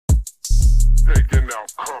taking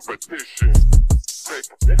out competition.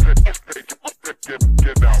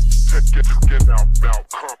 Get out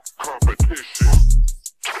competition.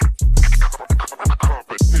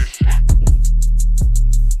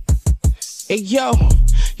 Hey yo,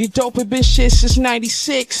 you dope and been shit since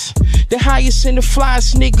 96. The highest in the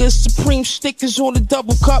flies, niggas. Supreme stickers on the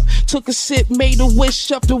double cup. Took a sip, made a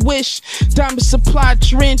wish up the wish. Diamond supply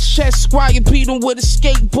drench. Chest squire beat him with a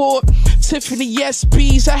skateboard. Tiffany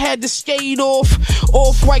SBs, I had to skate off.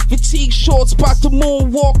 Off-white fatigue shorts, bout to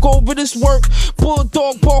moonwalk over this work.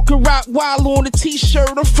 Bulldog barking Rottweiler on a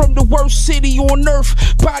t-shirt. I'm from the worst city on earth.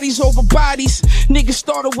 Bodies over bodies. Niggas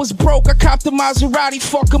started was broke. I copped the Maserati.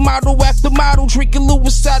 Fuck a model after model. Drinking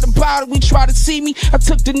Lewis out the bottle. We try to see me. I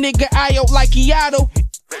took the nigga out like Iato.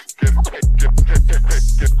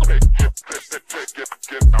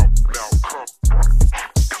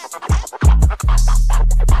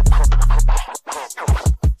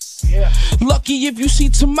 Lucky if you see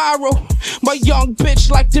tomorrow. My young bitch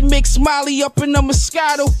like to mix Molly up in a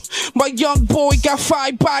Moscato. My young boy got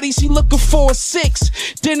 5 bodies, he looking for a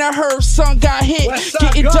 6. Then I heard son got hit.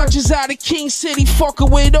 Getting Dutchess out of King City, fucking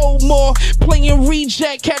with Omar. Playing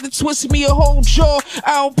reject, had to twist me a whole jaw.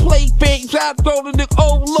 I don't play things, I go to the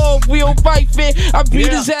old love. We don't fight fit, I beat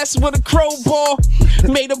his ass with a crowbar.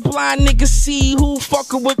 Made a blind nigga see who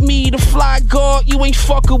fucking with me. The fly guard, you ain't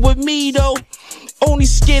fucking with me though. Only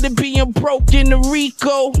scared of being broke in the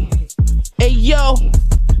Rico. Hey yo,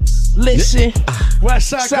 listen.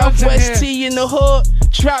 Southwest T in the hood.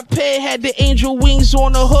 Drop head had the angel wings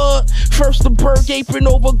on the hood. First the bird apron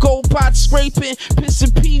over gold pot scraping.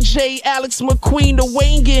 Pissin' PJ, Alex McQueen, the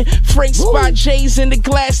wingin'. Frank Spot J's in the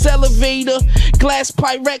glass elevator. Glass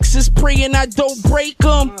Pyrexes praying I don't break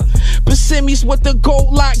them. Buscemi's with the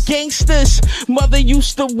gold lock gangsters. Mother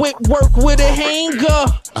used to whip work with a hanger.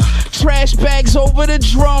 Trash bags over the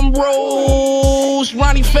drum rolls.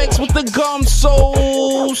 Ronnie Fex with the gum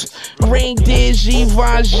soles. Reindeer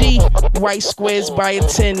Givenchy. White squares by a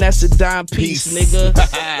 10, that's a dime piece, nigga.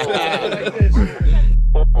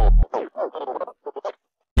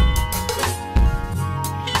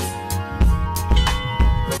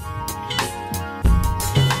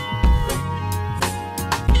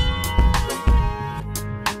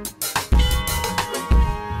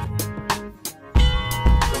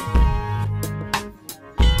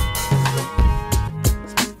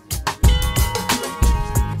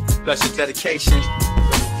 Special dedication,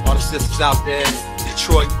 all the sisters out there,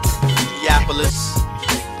 Detroit, Minneapolis,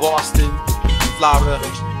 Boston, Florida,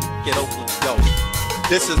 get Oakland, yo.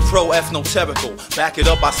 This is pro-ethnoterical. Back it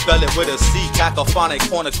up, I spell it with a C. Cacophonic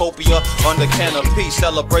cornucopia under canopy.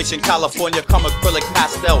 Celebration, California, come acrylic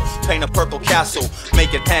pastel. Paint a purple castle,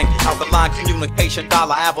 make it hang. Alkaline communication,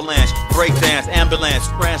 dollar avalanche. Breakdance, ambulance,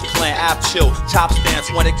 transplant, app chill. Top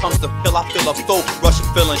stance, when it comes to pill, I feel a full Russian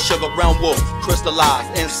feeling. Sugar round wolf,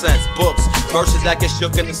 crystallized, incense, books. Verses that get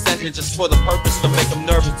shook in the sentence just for the purpose to make them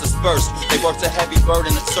nervous disperse. They work a heavy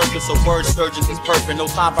burden, the surface of word surgeons is perfect. No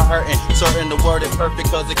time for hurting, certain the word is perfect.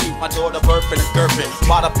 Cause it keep my daughter burping and gurping.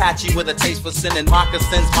 Bought Apache with a taste for sin and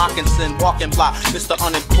moccasins, moccasin, walking block, Mr.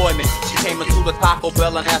 Unemployment. She came into the Taco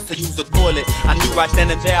Bell and asked to use the toilet. I knew right then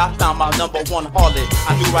and there I found my #1 harlot.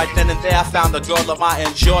 I knew right then and there I found the girl of my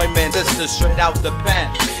enjoyment. Sisters straight out the pen,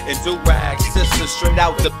 in do-rags. Sisters straight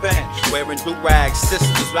out the pen, wearing do-rags.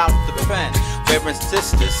 Sisters out the pen, wearing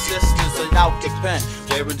sisters are out the pen.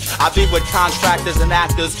 I be with contractors and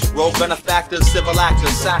actors, road benefactors, civil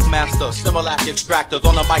actors, sackmaster, Similac extractors.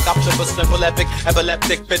 On the mic, I'm triple simple, epic,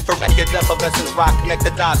 epileptic, fit for records, effervescence, rock, connect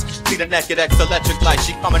the dots. See the naked ex-electric light,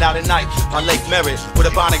 she coming out at night on Lake Merritt with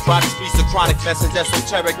a bionic body, speech of chronic message,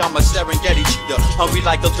 esoteric. I'm a Serengeti cheetah, hungry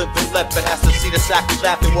like a living leopard. Has to see the sack, we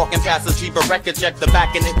laughing, walking past the zebra, record check the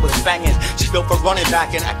back and it was banging. She built for running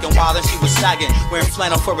back and acting wild and she was sagging. Wearing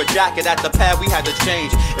flannel for a jacket at the pad, we had to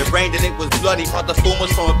change. It rained and it was bloody, but the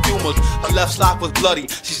fumas from a Pumas. Her left sock was bloody.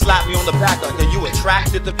 She slapped me on the back like, are you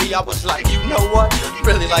attracted to me? I was like, you know what? I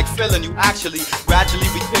really like feeling you actually. Gradually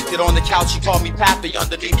we picked it on the couch. She called me Pappy.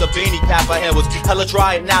 Underneath the beanie cap, her hair was hella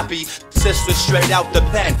dry and nappy. Sisters straight out the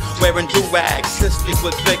pen, wearing do-rags. Sisters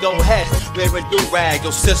with big old heads, wearing do-rags.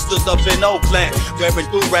 Your sisters up in Oakland, wearing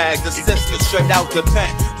do-rags. The sisters straight out the pen,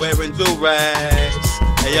 wearing do-rags.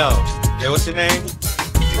 Hey yo, what's your name?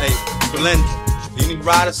 Hey, Belinda, you need to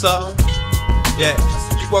ride or something? Yeah,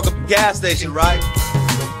 you work up a gas station, right?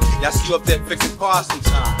 Yeah, I see you up there fixing cars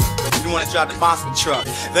sometime. You wanna drive the monster truck.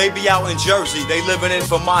 They be out in Jersey, they living in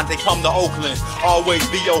Vermont, they come to Oakland. Always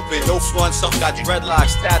be open, no front, some got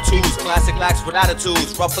dreadlocks, tattoos, classic lacks with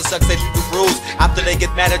attitudes. Rough for sex, they leave you bruised after they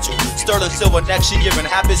get mad at you. Sterling silver neck, she giving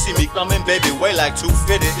happy, see me coming, baby, way like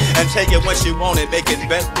 250. And take it when she want it, make it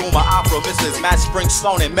best boom, my opera, Mrs. Matt Spring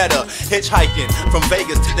Stone and met her. Hitchhiking from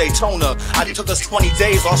Vegas to Daytona. I took us 20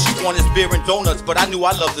 days, all she wanted is beer and donuts. But I knew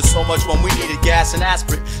I loved her so much when we needed gas and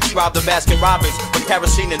aspirin. She robbed the Baskin Robbins with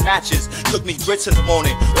kerosene and matches. Took me grits in the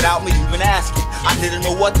morning without me even asking. I didn't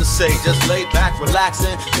know what to say, just laid back,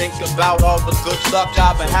 relaxing, thinking about all the good luck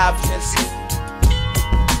I've been having.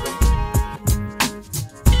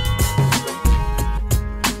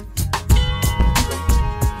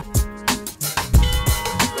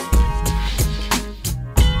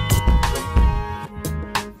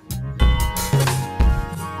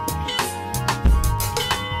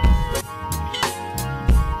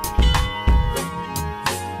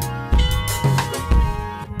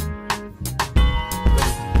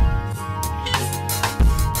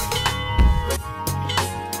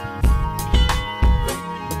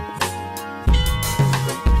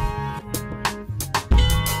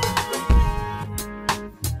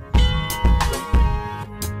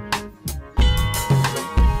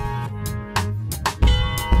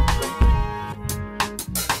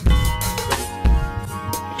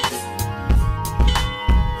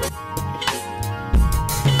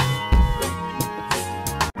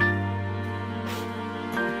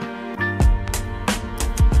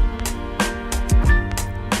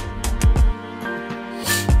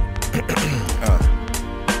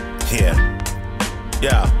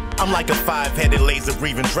 I'm like a five-headed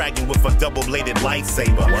laser-breathing dragon with a double-bladed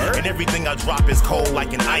lightsaber. Word? And everything I drop is cold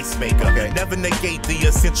like an ice maker. Okay. Never negate the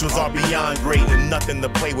essentials are beyond great and nothing to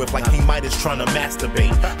play with like King Midas trying to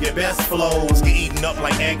masturbate. Your best flows get eaten up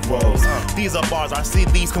like egg rolls. These are bars, our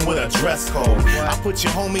CDs come with a dress code. I put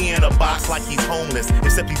your homie in a box like he's homeless,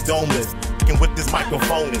 except he's domeless. With this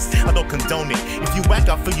microphone is, I don't condone it. If you whack,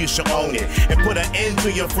 I feel you should own it. And put an end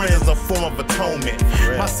to your friends as a form of atonement.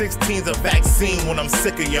 My 16's a vaccine when I'm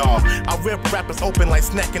sick of y'all. I rip rappers open like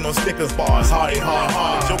snacking on Snickers bars. Hardy,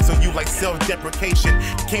 hard. Jokes on you like self-deprecation.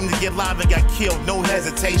 Came to get live and got killed, no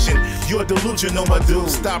hesitation. You're delusional, my dude.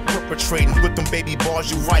 Stop perpetrating with them baby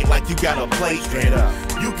bars you write like you got a play straight up.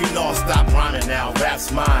 You can all stop rhyming now,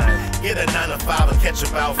 rap's mine. Get a 9 to 5 and catch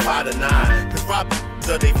about 5 to 9. Cause Rob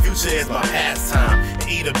so their future is my pastime. And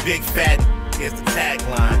eat a big fat is the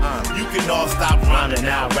tagline. You can all stop rhyming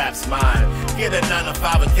now, rap's mine. Get a 9 to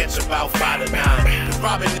 5 and catch about 5 to 9. Cause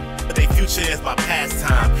robbing their future is my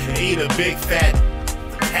pastime. And eat a big fat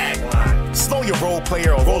tagline. Slow your role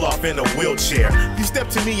player or roll off in a wheelchair. You step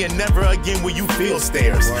to me and never again will you feel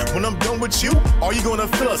stares. When I'm done with you, are you gonna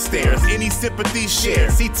feel stares? Any sympathy share,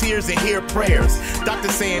 see tears and hear prayers. Doctor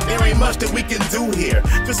saying there ain't much that we can do here.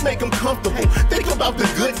 Just make them comfortable, think about the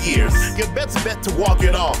good years. Your bet's bet to walk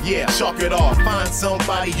it off, yeah, chalk it off. Find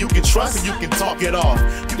somebody you can trust and you can talk it off.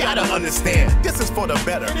 You gotta understand, this is for the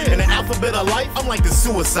better. In the alphabet of life, I'm like the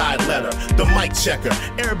suicide letter. The mic checker,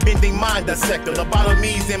 air-bending mind dissector.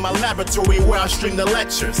 Lobotomies in my laboratory where I stream the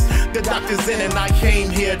lectures. The doctor's in and I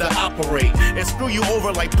came here to operate and screw you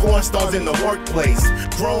over like porn stars in the workplace.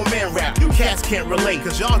 Grown man rap, you cats can't relate,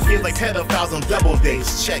 cause y'all kids like pedophiles on double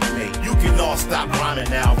dates. Checkmate. You can all stop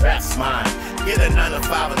rhyming now, rap's mine. Get a 9 to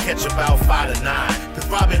 5 and catch about 5 to 9. Cause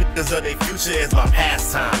robbing niggas of their future is my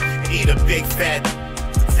pastime. And eat a big fat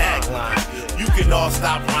tagline. You can all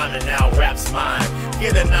stop rhyming now, rap's mine.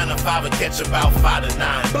 Get a 9 to 5 and catch about 5 to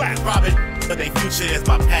 9. Black robbing but their future is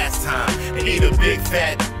my pastime. And eat a big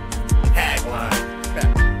fat tagline.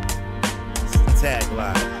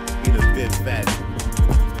 Tagline. Eat a big fat.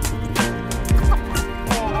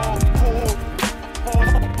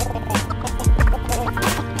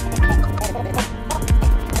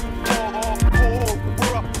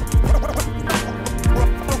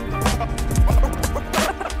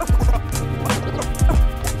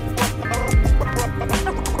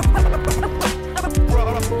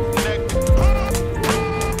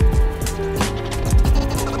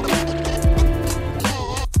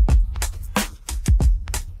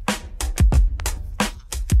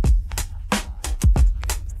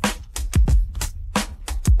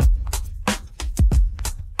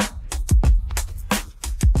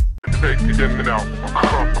 In and out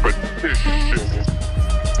competition.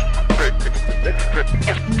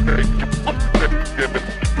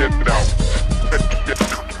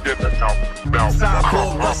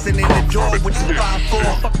 Sideboard busting in the door with the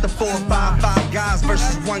 5-4. Fuck the 4, 5, 5 guys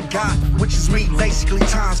versus one guy, which is me basically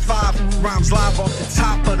times 5. Rhymes live off the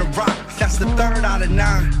top of the rock. That's God's the third out of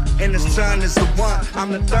 9, and the sun is the one.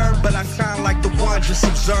 I'm the third, but I shine like the one. Just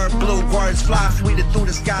observe blue words fly sweeter through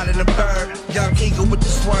the sky than a bird. Young eagle with the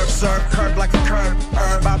swerve, serve curve like a curve.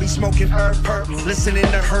 Herb, I be smoking herb perp, listening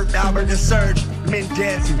to Hurt, Albert and Surge.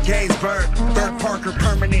 Mendez and Gainsbourg, Burt Parker,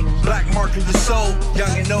 permanent black marker your soul.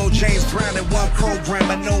 Young and old, James Brown in one program.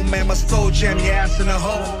 I know, man, my soul jam your ass in a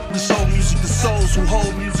hole. We sold music to souls who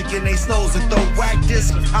hold music in their souls and throw whack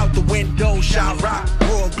discs out the window. Shot rock,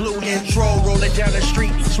 royal blue intro, rolling down the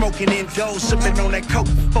street, smoking indo, sipping on that coke.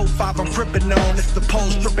 4-5 I'm gripping on. If the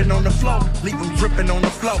pole's dripping on the floor, leave them dripping on the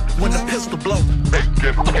floor when the pistol blow.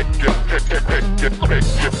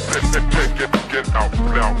 Get out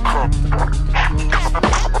now,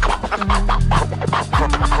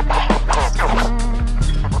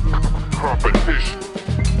 competition.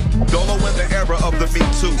 Dolo in the era of the Me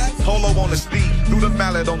Too. Polo on the steed, threw the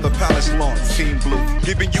mallet on the palace lawn. Team Blue,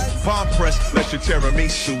 giving you palm press, let your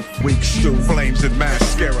tiramisu. Weak stew, flames and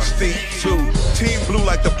mascara. Steve 2, Team Blue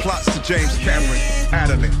like the plots to James Cameron.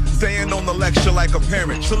 Adamant, staying on the lecture like a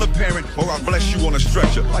parent. Chill a parent, or I bless you on a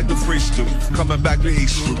stretcher like the free stew. Coming back to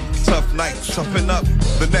East Street, tough night, toughen up.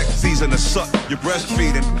 The next season is suck, you're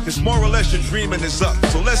breastfeeding. It's more or less your dreaming is up.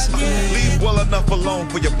 So let's leave well enough alone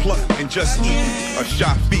for your pluck and just eat. A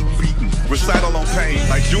shot feet beaten, recital on pain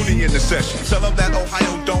like Junie in the session. Tell them that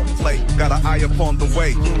Ohio don't play. Got an eye upon the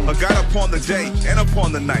way, I got upon the day and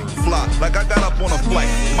upon the night. Fly like I got up on a flight.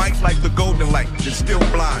 Might like the golden light, it's still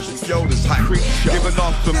blind. Yoda's hype, giving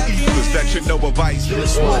off some ethers that you know of ice.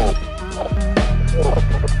 This one.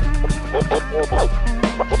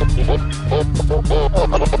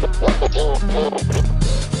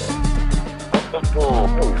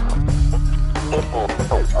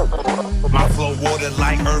 My flow water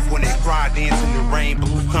like earth when it cry, dance in the rain.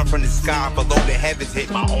 Blue come from the sky, below the heavens hit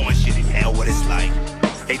my own shit is hell what it's like.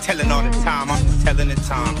 They telling all the time, I'm just telling the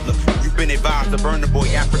time. Look, you've been advised to burn the boy,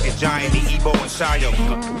 African giant, the Igbo and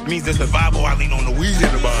Shio. Means the survival, I lean on the weed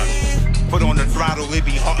in the bar. Put on the throttle, it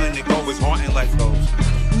be haunting, the go is haunting like those.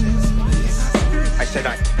 I said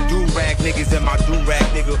I do-rag niggas and my do-rag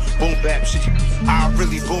nigga. Boom bap shit, I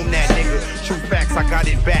really boom that nigga. True facts, I got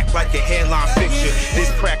it back like a hairline picture.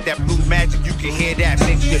 This crack, that blue magic, you can hear that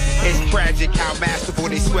mixture. It's tragic how masterful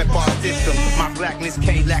they swept our system. My blackness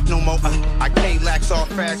can't lack no more, I can't lack all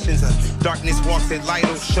factions. Darkness walks in light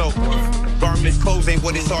of show. Garments, clothes ain't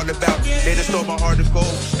what it's all about. They just stole my heart of gold,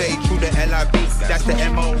 stay true to LIB, that's the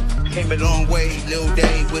MO. Came a long way, Lil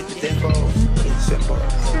Day with the info. It's simple.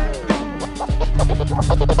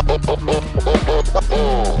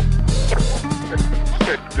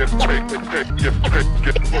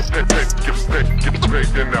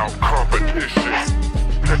 Taking out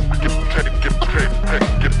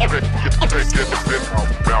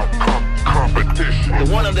competition. The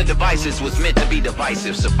one on the devices was meant to be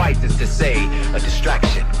divisive, suffice it to say, a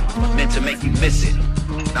distraction, meant to make you miss it.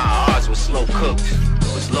 Nah, ours was slow cooked,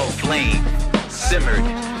 was low flame, simmered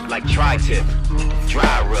like tri-tip,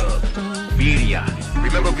 dry rub, birria.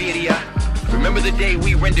 Remember birria? Remember the day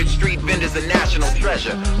we rendered street vendors a national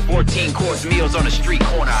treasure? 14-course meals on a street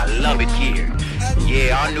corner, I love it here.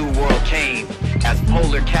 Yeah, our new world came as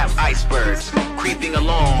polar cap icebergs, creeping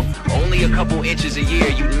along, only a couple inches a year.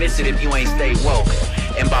 You'd miss it if you ain't stay woke.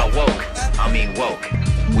 And by woke, I mean woke.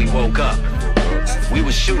 We woke up. We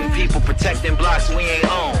was shooting people, protecting blocks we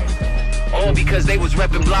ain't own. All because they was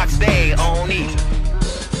repping blocks they ain't own either.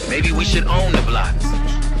 Maybe we should own the blocks.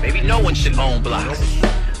 Maybe no one should own blocks.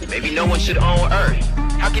 Maybe no one should own Earth.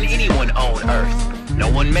 How can anyone own Earth? No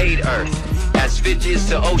one made Earth. As fish is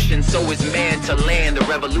to ocean, so is man to land. The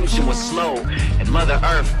revolution was slow, and Mother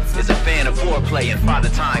Earth is a fan of foreplay and Father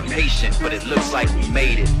Time patient. But it looks like we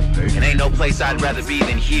made it, and ain't no place I'd rather be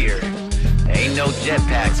than here. There ain't no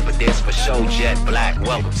jetpacks, but there's for show jet black.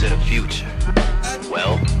 Welcome to the future.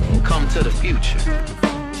 Well, come to the future.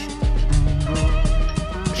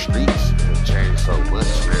 The streets have changed so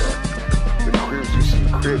much, man. The Crips, you see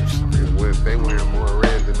Crips, they wearing more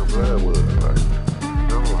red than the blood was. Like,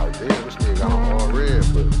 I'm like, damn, this nigga got on all red,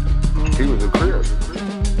 but he was a Crip.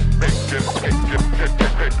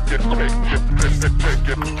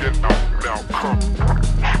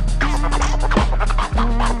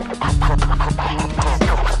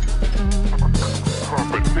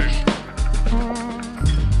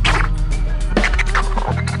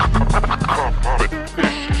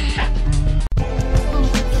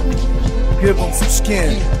 Give him some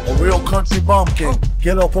skin, a real country bumpkin.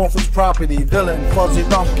 Get up off his property, villain, fuzzy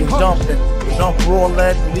dumpkin, dumping. Dump raw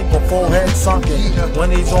lead, leap a forehead sunken. When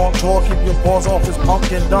he's on tour, keep your paws off his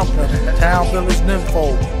pumpkin dumpling. Town village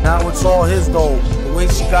nympho, now it's all his though. The The way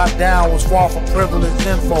she got down was far from privileged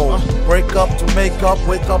info. Break up to make up,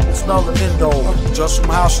 wake up and smell the window. Just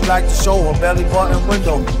from how she liked to show her belly button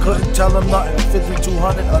window. Couldn't tell him nothing.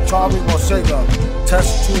 5200 Atari or Sega.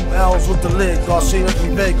 Test tube L's with the lid, Garcia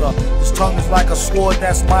y Vega. His tongue is like a sword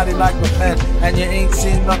that's mighty like the pen. And you ain't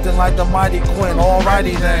seen nothing like the mighty Quinn.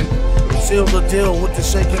 Alrighty then. Seal the deal with the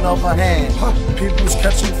shaking of her hand. People's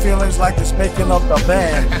catching feelings like the making of the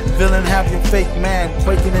band. Villain have your fake man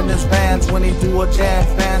quaking in his vans when he do a jam.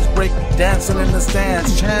 Fans break dancing in the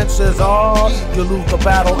stands. Chances are you lose the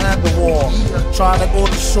battle and the war. Trying to go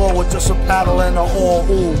to shore with just a paddle and a oar.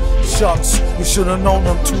 Ooh, shucks, you should've known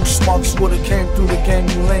them two schmucks would've came through the game.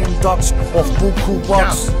 You lame ducks off buku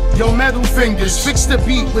bucks. Yo, metal fingers, fix the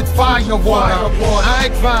beat with fire water. I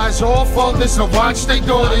advise all fathers to watch their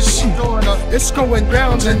daughters. It's going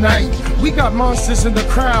down tonight. We got monsters in the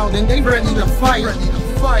crowd and they ready to fight.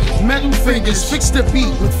 Metal fingers, fix the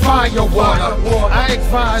beat with fire water. I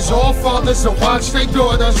advise all fathers to watch their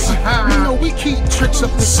daughters. You know we keep tricks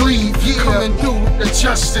up the sleeve. Coming through with the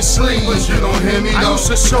Justice League. But you don't hear me though. I used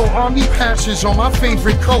to sew army patches on my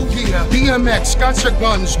favorite coat. BMX, got your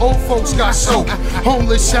guns, old folks got soap.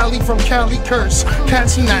 Homeless Sally from Cali curse.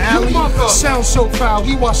 Cats in the alley, sound so foul.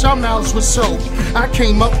 We wash our mouths with soap. I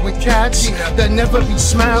came up with cats that never be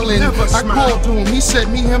smiling. I called to him, he said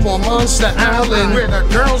meet him on Monster Island. Where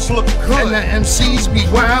the girls look good and the MCs be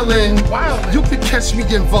wildin'. You could catch me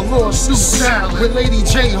in velour suits with Lady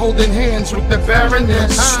J holding hands with the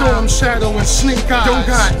Baroness. Storm Shadow and Snake Eyes. Don't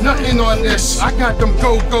got nothing on this. I got them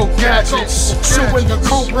go-go gadgets. So when the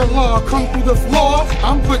Cobra Law come through the floor,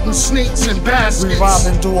 I'm putting snakes in baskets. We rob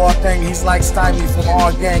and do our thing. He's like Stymie from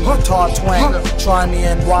our gang. Guitar twang. Try me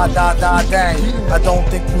and dang. I don't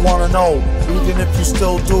think you wanna know. Even if you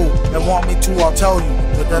still do and want me to, I'll tell you.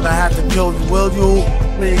 But then I have to kill you. Will you?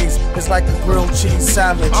 Please. It's like a grilled cheese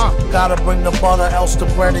sandwich. Gotta bring the butter, else the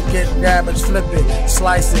bread will get damaged. Flip it,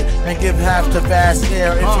 slice it, and give half to vast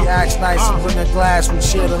air. If he acts nice and bring a glass, we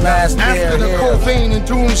share the last beer. After the Cobain and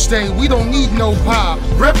Doomsday, we don't need no pop.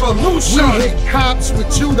 Revolution! We hit cops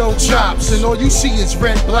with judo chops, and all you see is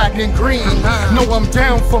red, black, and green. No, I'm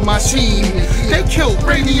down for my team. They killed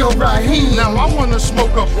Radio Raheem. Now I wanna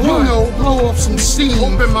smoke up, you know, blow off some steam.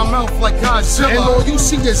 Open my mouth like Godzilla, and all you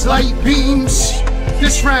see is light beams.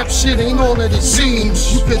 This rap shit ain't all that it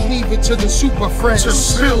seems. You could leave it to the super friends to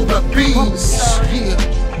spill the beans. Yeah.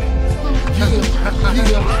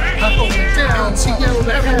 Going down, TL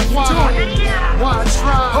to FY. Why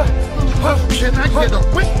try? Can I get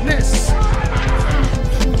a witness?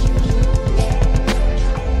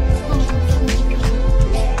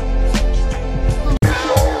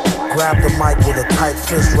 Grab the mic with a tight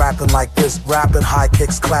fist, rapping like this. Rapping high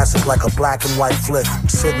kicks, classic like a black and white flick.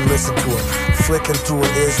 Sit and listen to it. Flicking through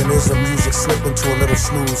it is and isn't music, slipping to a little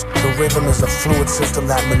snooze. The rhythm is a fluid system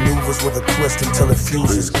that maneuvers with a twist until it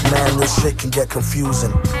fuses. Man, this shit can get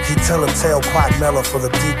confusing. He tell a tale quite mellow for the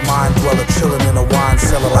deep mind dweller, chilling in a wine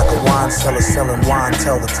cellar like a wine seller selling wine.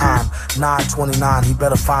 Tell the time, 9:29. He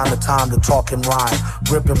better find the time to talk and rhyme.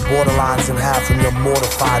 Ripping borderlines in half and you're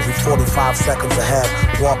mortified. He 45 seconds ahead,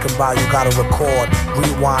 walking by. You gotta record,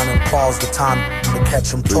 rewind and pause the time to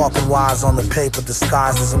catch him talking wise on the paper,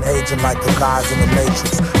 disguised as an agent like the guys in the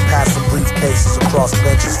Matrix. Passing briefcases across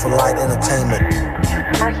benches for light entertainment.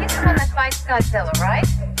 He's the one that fights Godzilla, right?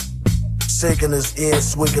 Shaking his ear,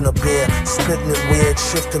 swigging a beer, spitting it weird,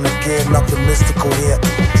 shifting the gear, nothing mystical here.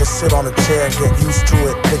 Just sit on a chair and get used to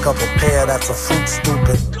it. Pick up a pear, that's a fruit,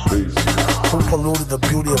 stupid. Who polluted the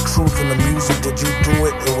beauty of truth in the music? Did you do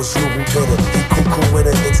it? It was you who did it. He cuckoo with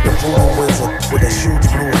it, it's the voodoo wizard with a huge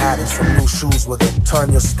blue hat and some new shoes with it.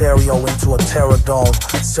 Turn your stereo into a terror dome.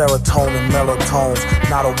 Serotonin, melatones.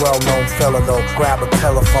 Not a well-known fella though. Grab a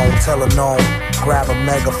telephone, tell a gnome. Grab a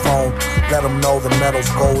megaphone, let him know the metal's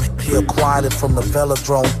gold. He acquired it from the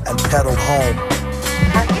velodrome and pedaled home.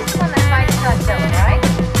 He's the one that fights Godzilla, right?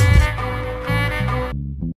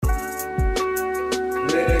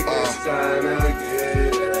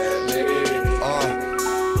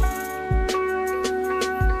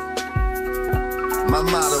 My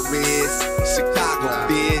motto is Chicago,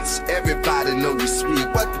 bitch. Everybody know we sweet.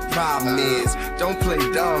 What the problem is? Don't play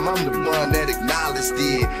dumb. I'm the one that acknowledged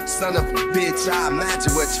it. Son of a bitch, I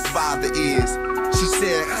imagine what your father is. She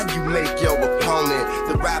said, how you make your opponent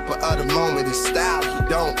the rapper of the moment? His style, he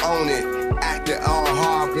don't own it. Acting all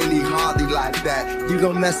hard, really hardly like that. You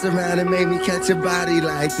gon' mess around and make me catch a body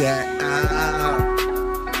like that.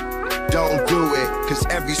 don't do it. Cause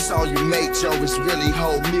every song you make, Joe, is really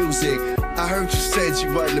whole music. I heard you said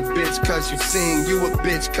you wasn't a bitch cause you sing. You a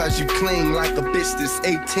bitch cause you cling like a bitch that's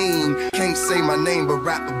 18. Can't say my name but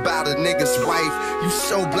rap about a nigga's wife. You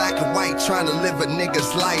so black and white trying to live a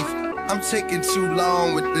nigga's life. I'm taking too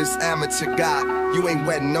long with this amateur guy. You ain't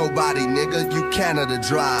wetting nobody, nigga, you Canada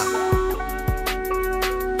dry.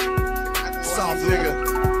 Soft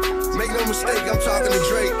nigga, make no mistake, I'm talking to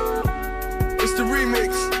Drake. It's the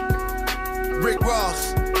remix. Rick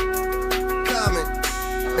Ross, Common,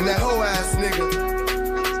 and that whole ass nigga.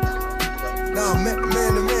 Nah, man to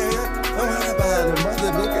man, I'm high behind them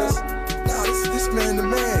other niggas. Nah, this man to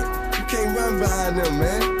man, you can't run behind them,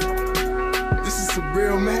 man. This is some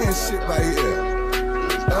real man shit right here.